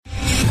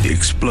The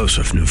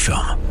explosive new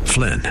film,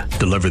 Flynn,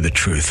 deliver the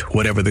truth,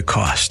 whatever the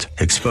cost.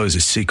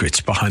 Exposes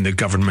secrets behind the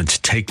government's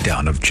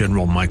takedown of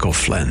General Michael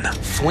Flynn.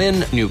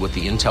 Flynn knew what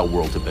the intel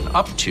world had been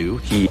up to.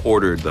 He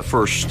ordered the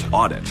first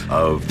audit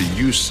of the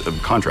use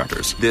of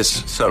contractors.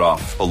 This set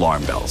off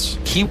alarm bells.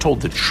 He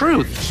told the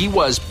truth. He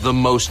was the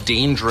most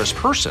dangerous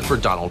person for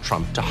Donald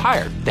Trump to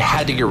hire. They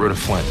had to get rid of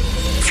Flynn.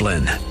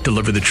 Flynn,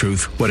 deliver the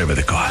truth, whatever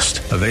the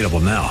cost. Available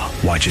now.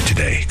 Watch it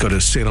today. Go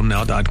to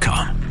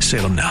salemnow.com.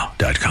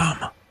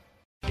 salemnow.com.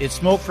 It's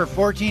smoked for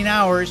 14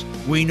 hours.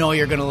 We know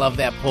you're going to love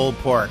that pulled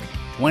pork.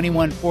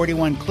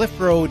 2141 Cliff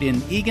Road in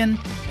Eagan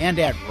and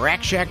at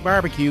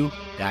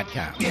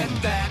RackShackBarbecue.com. Get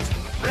that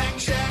Rack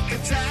Shack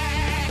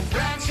attack,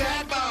 Rack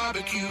Shack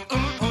Barbecue.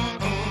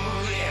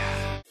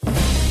 Yeah.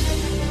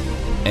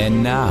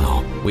 And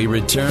now, we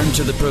return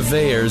to the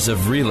purveyors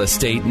of real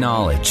estate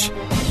knowledge.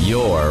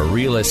 Your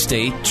Real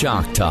Estate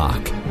Chalk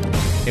Talk.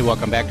 Hey,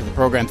 welcome back to the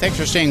program. Thanks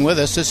for staying with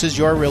us. This is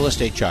your Real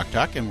Estate Chalk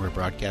Talk, and we're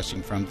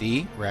broadcasting from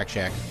the Rack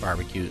Shack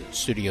Barbecue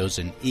Studios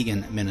in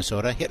Eagan,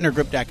 Minnesota.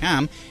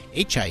 HittnerGroup.com,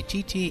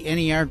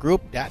 HITTNER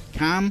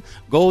Group.com.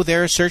 Go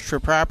there, search for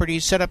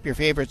properties, set up your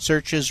favorite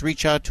searches,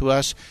 reach out to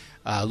us.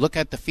 Look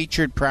at the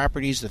featured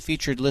properties, the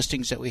featured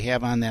listings that we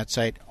have on that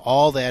site.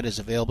 All that is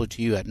available to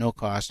you at no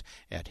cost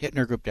at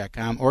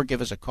HittnerGroup.com, or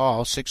give us a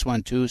call,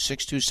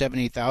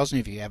 612-627-8000,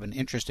 if you have an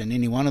interest in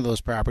any one of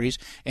those properties.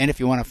 And if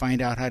you want to find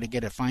out how to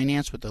get it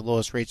financed with the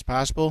lowest rates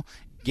possible,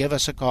 give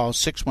us a call,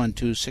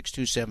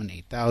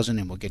 612-627-8000,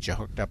 and we'll get you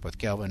hooked up with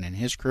Kelvin and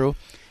his crew,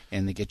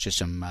 and they get you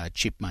some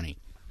cheap money.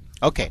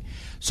 Okay,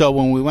 so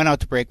when we went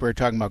out to break, we were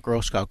talking about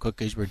Girl Scout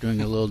cookies. We're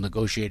doing a little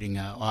negotiating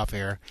off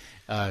air,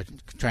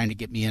 trying to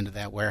get me into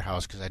that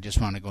warehouse because I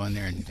just want to go in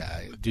there and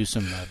do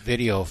some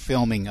video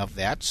filming of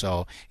that.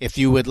 So if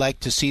you would like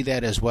to see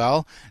that as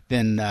well,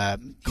 then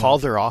call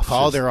their offices.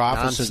 Call their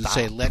offices and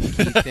say, "Let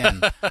Keith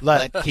in.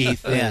 Let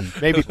Keith in.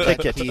 Maybe let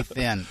pick it. Keith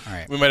in." All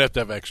right. We might have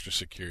to have extra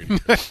security.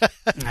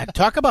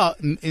 Talk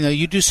about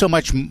you do so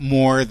much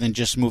more than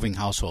just moving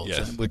households,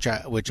 yes. which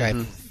I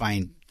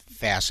find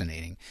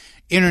fascinating.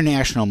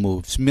 International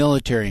moves,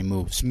 military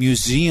moves,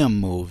 museum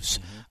moves,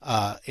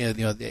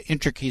 the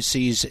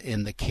intricacies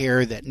in the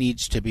care that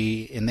needs to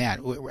be in that.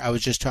 I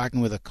was just talking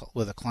with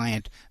a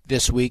client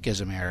this week, as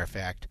a matter of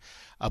fact,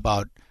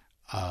 about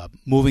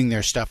moving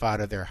their stuff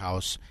out of their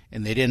house,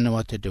 and they didn't know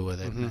what to do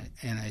with it.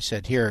 And I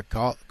said, "Here,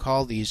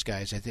 call these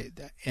guys."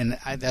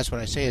 That's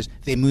what I say is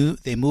they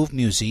move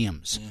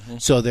museums,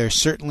 so they're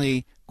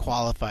certainly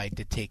qualified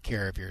to take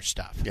care of your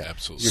stuff. Yeah,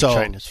 absolutely. Your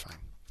China's fine.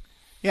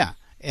 Yeah.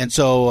 And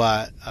so,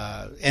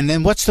 and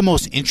then what's the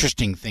most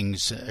interesting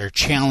things, or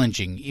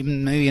challenging,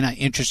 even maybe not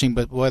interesting,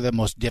 but what are the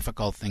most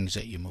difficult things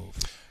that you move?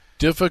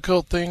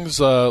 Difficult things,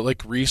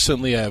 like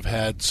recently I've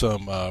had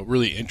some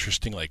really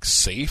interesting, like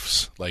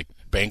safes, like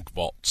bank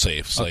vault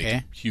safes,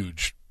 like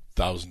huge,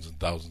 thousands and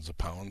thousands of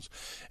pounds,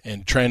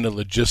 and trying to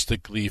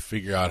logistically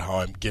figure out how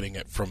I'm getting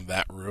it from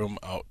that room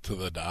out to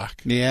the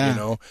dock.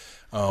 Yeah.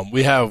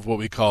 We have what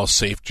we call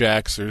safe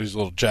jacks. There's these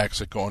little jacks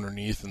that go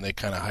underneath, and they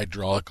kind of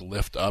hydraulic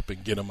lift up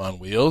and get them on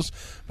wheels.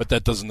 But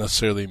that doesn't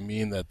necessarily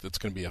mean that it's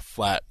going to be a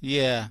flat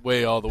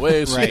way all the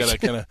way. So right. you got to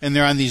kind of and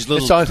they're on these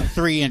little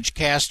 3-inch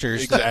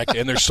casters. Exactly,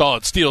 and they're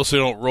solid steel, so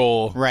they don't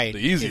roll right. the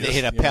easiest. They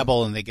hit a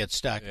pebble and they get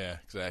stuck. Yeah,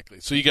 exactly.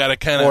 So you got to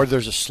kind of, or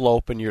there's a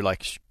slope, and you're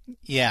like,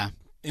 yeah.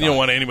 You don't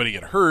want anybody to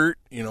get hurt,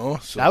 So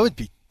that would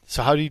be.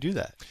 So how do you do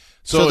that?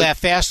 So that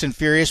Fast and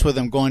Furious with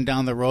them going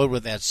down the road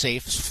with that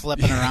safe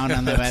flipping around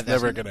on the back,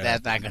 that's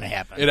not going to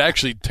happen. It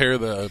actually tear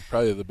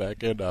probably the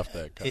back end off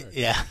that car.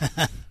 Yeah.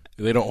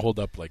 They don't hold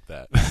up like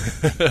that.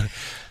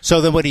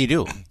 So then what do you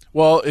do?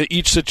 Well,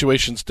 each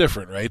situation's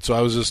different, right? So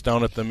I was just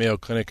down at the Mayo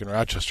Clinic in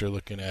Rochester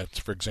looking at,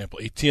 for example,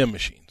 ATM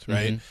machines,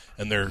 right?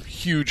 And they're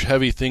huge,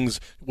 heavy things.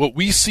 What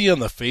we see on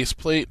the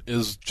faceplate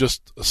is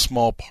just a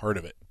small part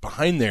of it.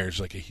 Behind there is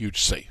like a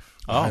huge safe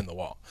behind the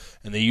wall.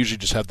 And they usually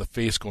just have the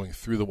face going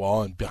through the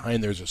wall, and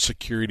behind there's a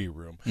security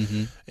room.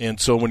 And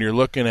so when you're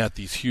looking at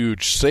these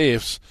huge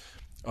safes,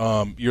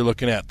 you're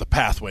looking at the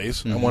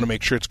pathways. I want to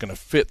make sure it's going to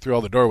fit through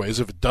all the doorways.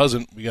 If it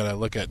doesn't, we got to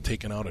look at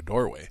taking out a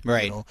doorway.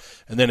 Right.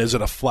 And then is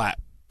it a flat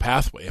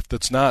pathway? If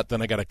it's not,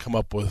 then I got to come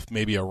up with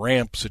maybe a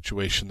ramp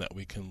situation that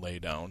we can lay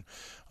down.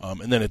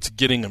 And then it's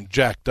getting them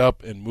jacked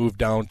up and moved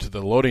down to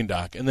the loading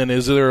dock. And then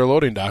is there a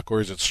loading dock,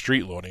 or is it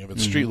street loading? If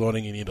it's street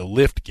loading, you need a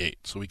lift gate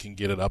so we can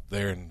get it up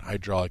there and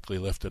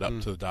hydraulically lift it up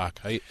to the dock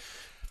height.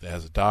 If it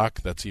has a dock,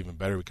 that's even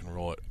better. We can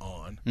roll it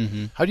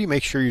on. How do you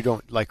make sure you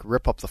don't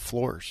rip up the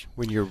floors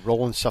when you're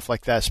rolling stuff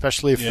like that,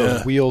 especially if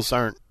the wheels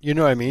aren't, you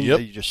know what I mean? Yep.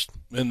 You just...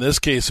 In this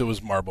case, it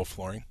was marble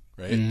flooring.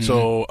 Right,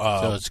 so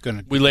it's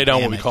gonna we lay down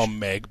damage. what we call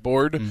mag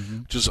board,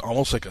 which is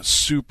almost like a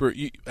super.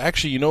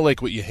 Actually,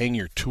 like what you hang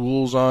your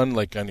tools on,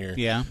 like on your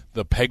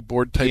the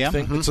pegboard type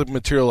thing. It's a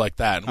material like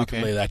that, and we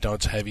can lay that down.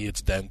 It's heavy,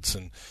 it's dense,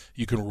 and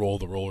you can roll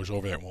the rollers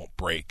over there. It won't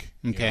break.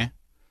 Okay,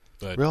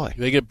 but really,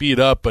 they get beat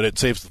up, but it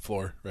saves the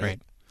floor. Right.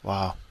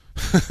 Wow.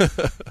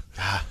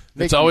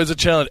 It's always a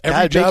challenge.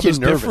 Every job is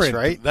nervous, different,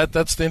 right?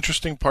 That's the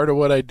interesting part of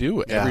what I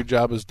do. Yeah. Every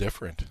job is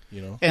different,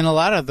 you know. And a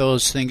lot of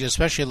those things,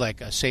 especially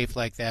like a safe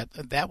like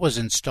that was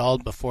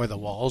installed before the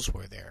walls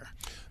were there.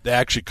 They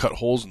actually cut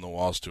holes in the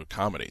walls to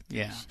accommodate these.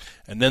 Yeah.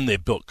 And then they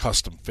built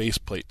custom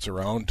faceplates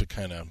around to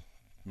kind of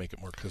make it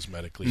more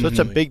cosmetically. So it's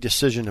a big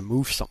decision to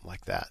move something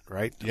like that,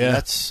 right? I mean, Yeah.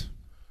 that's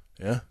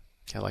Yeah.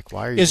 kind of like,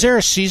 why are you... Is there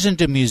a season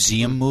to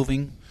museum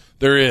moving?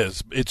 There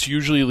is. It's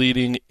usually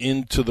leading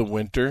into the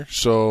winter.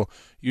 So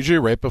usually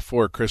right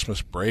before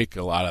Christmas break,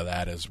 a lot of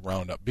that is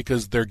roundup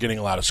because they're getting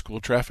a lot of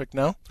school traffic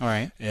now. All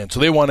right. And so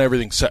they want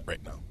everything set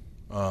right now.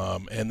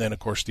 And then, of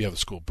course, you have the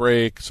school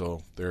break,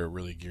 so they're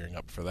really gearing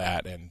up for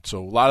that. And so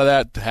a lot of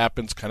that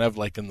happens kind of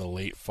like in the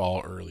late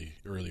fall, early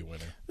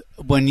winter.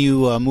 When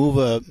you move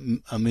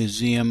a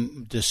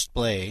museum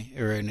display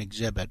or an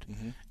exhibit,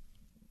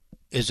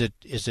 is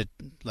it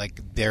like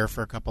there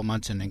for a couple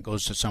months and then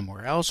goes to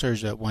somewhere else, or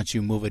is it once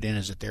you move it in,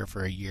 is it there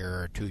for a year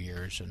or 2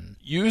 years? And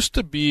Used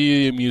to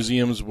be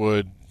museums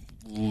would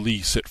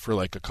lease it for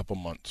like a couple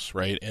months,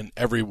 right? And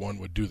everyone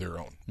would do their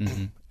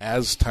own.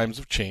 As times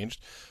have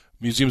changed,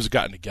 museums have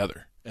gotten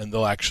together, and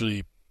they'll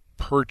actually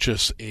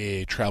purchase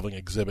a traveling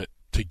exhibit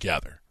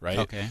together, right?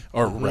 Okay.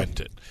 Or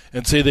rent it.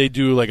 And say they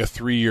do like a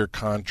 3-year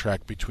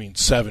contract between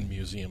 7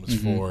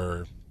 museums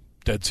for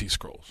Dead Sea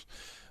Scrolls.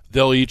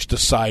 They'll each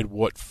decide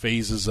what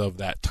phases of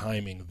that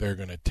timing they're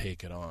going to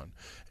take it on.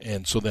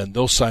 And so then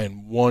they'll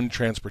sign one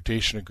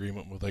transportation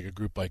agreement with like a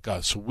group like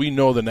us. So we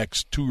know the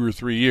next 2 or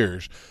 3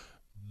 years,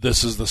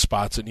 this is the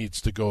spots it needs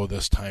to go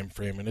this time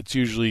frame. And it's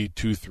usually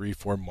 2, 3,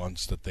 4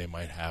 months that they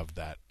might have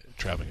that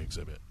traveling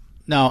exhibit.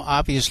 now,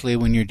 obviously,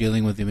 when you're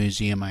dealing with a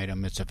museum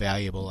item, it's a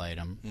valuable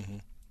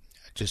item,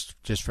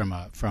 just from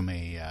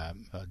a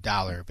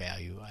dollar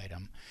value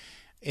item.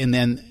 And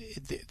then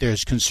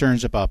there's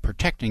concerns about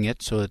protecting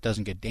it so it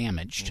doesn't get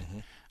damaged.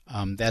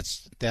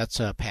 That's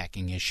a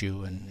packing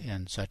issue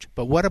and such.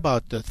 But what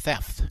about the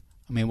theft?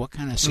 I mean, what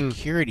kind of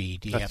security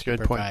do you have to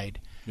provide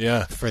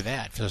for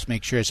that? Just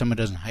make sure someone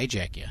doesn't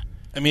hijack you.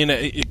 I mean,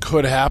 it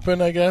could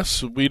happen, I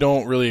guess. We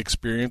don't really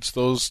experience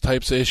those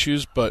types of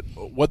issues, but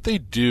what they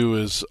do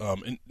is,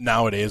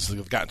 nowadays,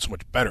 they've gotten so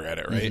much better at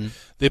it, right?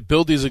 They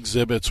build these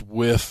exhibits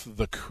with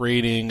the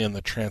crating and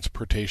the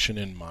transportation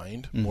in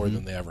mind more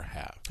than they ever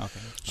have. Okay.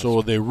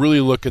 So they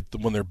really look at,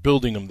 when they're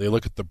building them, they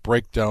look at the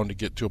breakdown to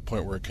get to a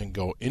point where it can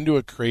go into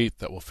a crate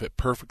that will fit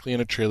perfectly in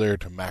a trailer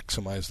to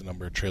maximize the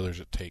number of trailers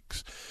it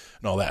takes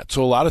and all that.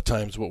 So a lot of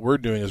times what we're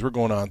doing is we're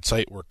going on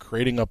site, we're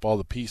crating up all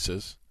the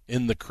pieces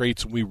in the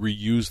crates, and we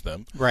reuse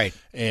them. Right.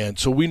 And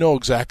so we know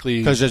exactly,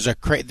 because there's a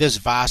crate. This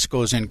vase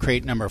goes in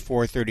crate number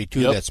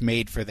 432 that's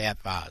made for that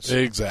vase.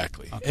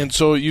 Exactly. Okay. And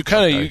so you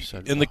kind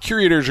of, and the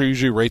curators are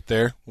usually right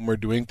there when we're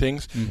doing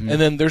things.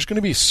 And then there's going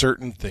to be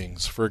certain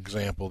things. For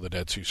example, the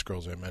Dead Sea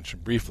Scrolls I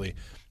mentioned briefly.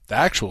 The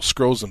actual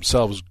scrolls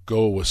themselves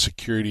go with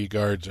security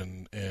guards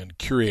and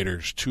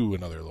curators to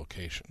another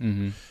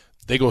location.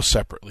 They go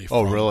separately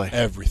from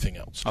everything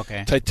else.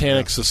 Okay.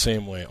 Titanic's the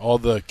same way. All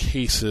the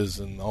cases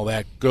and all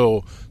that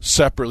go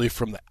separately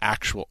from the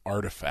actual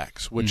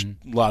artifacts, which a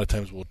lot of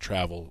times will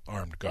travel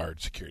armed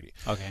guard security.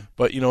 Okay.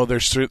 But,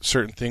 there's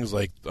certain things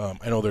like,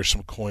 I know there's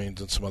some coins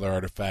and some other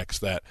artifacts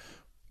that,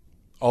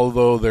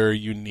 although they're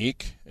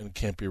unique and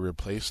can't be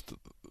replaced,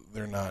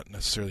 they're not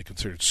necessarily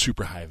considered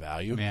super high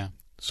value. Yeah.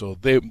 So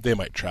they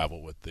might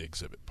travel with the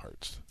exhibit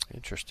parts.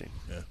 Interesting.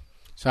 Yeah.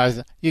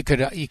 So you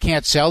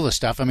can't sell the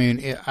stuff. I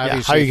mean,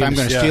 obviously, if I'm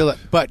going to steal it,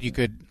 but you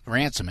could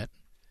ransom it.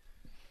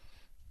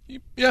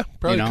 Yeah,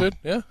 probably could.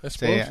 Yeah, I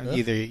suppose.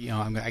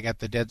 Either I got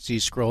the Dead Sea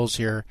Scrolls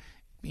here.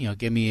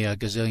 Give me $1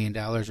 gazillion,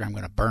 or I'm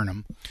going to burn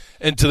them.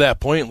 And to that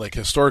point, like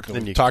historically,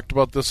 we talked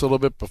about this a little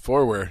bit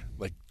before, where,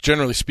 like,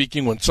 generally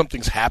speaking, when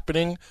something's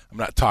happening, I'm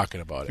not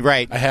talking about it.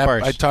 Right.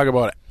 I talk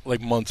about it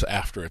like months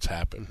after it's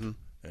happened.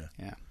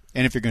 Yeah.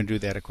 And if you're going to do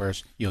that, of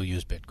course, you'll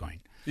use Bitcoin.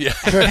 Yeah.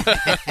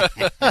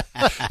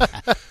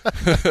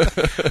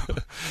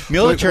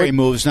 Military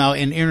moves now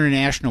and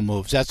international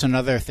moves. That's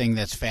another thing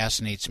that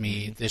fascinates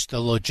me. This the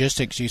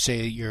logistics. You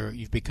say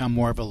you've become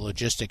more of a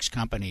logistics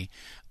company.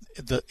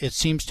 It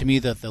seems to me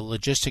that the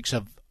logistics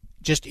of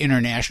just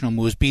international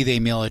moves, be they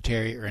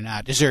military or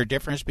not, is there a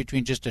difference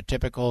between just a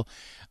typical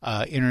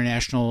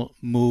international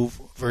move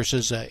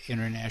versus an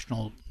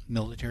international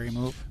military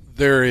move?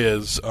 There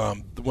is.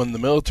 When the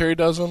military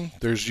does them,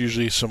 there's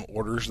usually some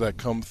orders that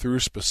come through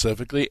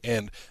specifically,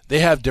 and they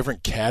have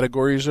different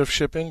categories of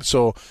shipping.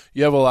 So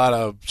you have a lot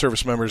of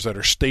service members that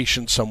are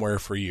stationed somewhere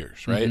for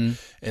years, right?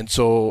 And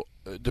so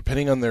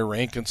depending on their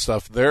rank and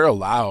stuff, they're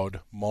allowed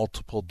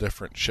multiple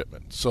different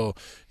shipments. So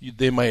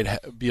they might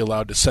be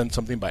allowed to send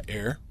something by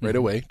air right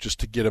away just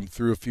to get them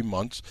through a few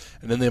months.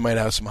 And then they might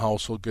have some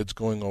household goods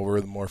going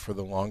over more for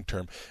the long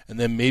term. And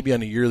then maybe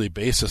on a yearly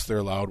basis, they're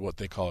allowed what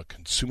they call a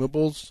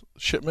consumables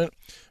shipment,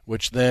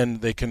 which then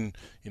they can,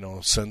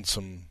 send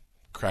some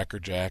Cracker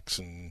Jacks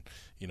and,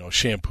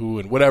 shampoo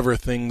and whatever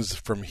things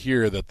from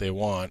here that they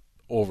want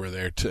over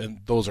there, and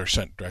those are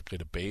sent directly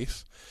to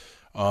base.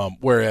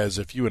 Whereas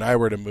if you and I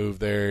were to move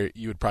there,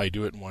 you would probably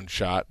do it in one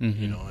shot,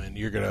 and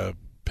you're going to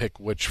pick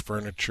which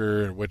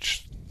furniture and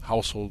which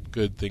household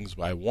good things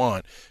I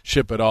want,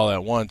 ship it all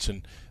at once,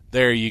 and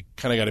there you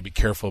kind of got to be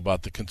careful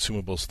about the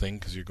consumables thing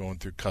because you're going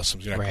through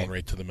customs. You're not going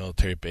right to the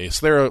military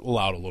base. They're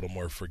allowed a little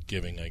more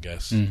forgiving, I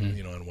guess,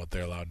 in what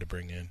they're allowed to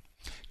bring in.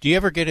 Do you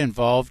ever get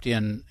involved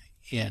in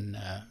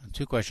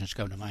two questions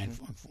come to mind.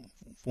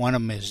 One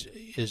of them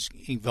is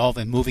involved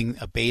in moving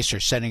a base or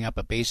setting up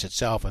a base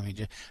itself. I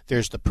mean,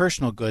 there's the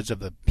personal goods of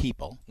the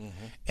people,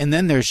 and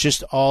then there's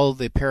just all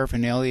the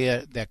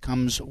paraphernalia that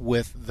comes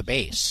with the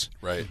base.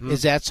 Right. Mm-hmm.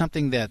 Is that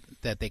something that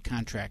they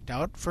contract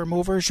out for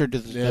movers, or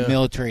does the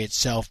military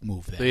itself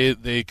move that?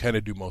 They kind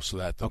of do most of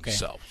that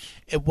themselves.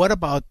 Okay. What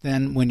about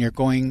then when you're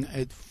going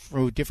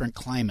through different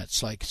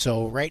climates? Like,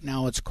 so right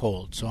now it's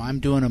cold, so I'm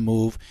doing a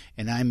move,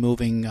 and I'm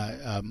moving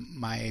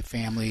my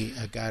family.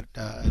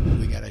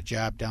 We got a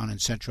job down in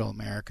Central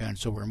America, and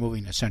so we're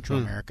moving to Central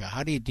America.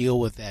 How do you deal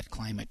with that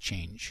climate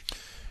change?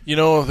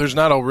 There's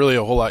not really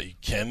a whole lot you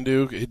can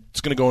do.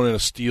 It's going to go in a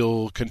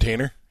steel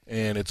container,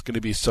 and it's going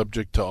to be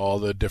subject to all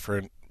the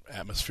different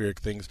atmospheric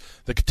things.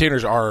 The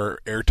containers are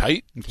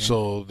airtight,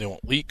 so they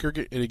won't leak or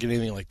get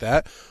anything like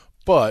that.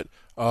 But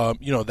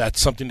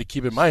that's something to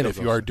keep in mind if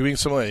you are doing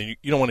something.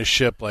 You don't want to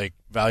ship like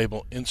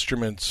valuable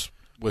instruments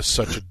with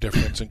such a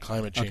difference in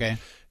climate change. Okay.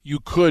 You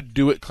could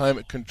do it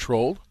climate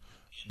controlled.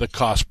 The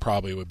cost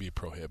probably would be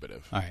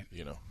prohibitive. All right.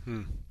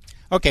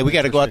 Okay, we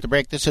got to go out to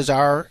break. This is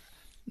your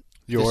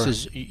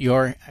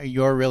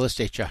Real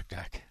Estate Chalk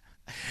Talk.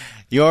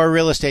 Your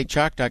Real Estate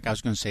Chalk Talk. I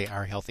was going to say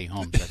Our Healthy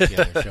Homes. That's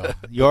the other show.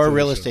 Your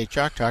Real Estate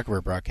Chalk Talk.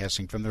 We're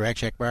broadcasting from the Rack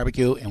Shack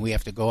Barbecue, and we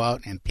have to go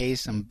out and pay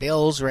some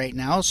bills right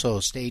now, so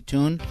stay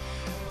tuned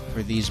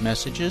for these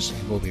messages,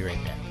 and we'll be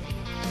right back.